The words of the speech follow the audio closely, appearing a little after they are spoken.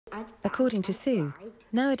According to Sue,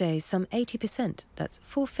 nowadays some 80%, that's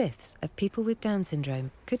 4/5 of people with Down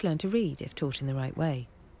syndrome, could learn to read if taught in the right way.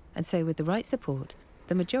 And so with the right support,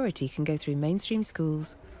 the majority can go through mainstream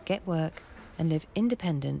schools, get work, and live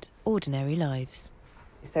independent, ordinary lives.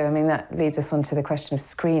 So, I mean, that leads us on to the question of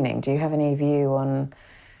screening. Do you have any view on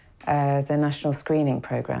the national screening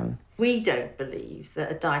programme? We don't believe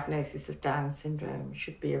that a diagnosis of Down syndrome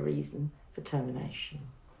should be a reason for termination.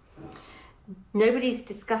 Nobody's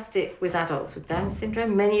discussed it with adults with Down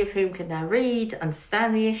syndrome, many of whom can now read,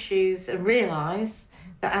 understand the issues and realise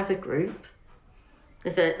that as a group,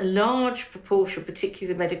 there's a large proportion,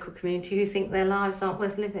 particularly the medical community, who think their lives aren't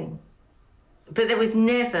worth living. But there was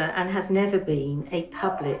never and has never been a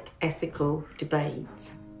public ethical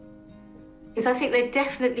debate. Because I think there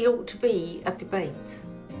definitely ought to be a debate.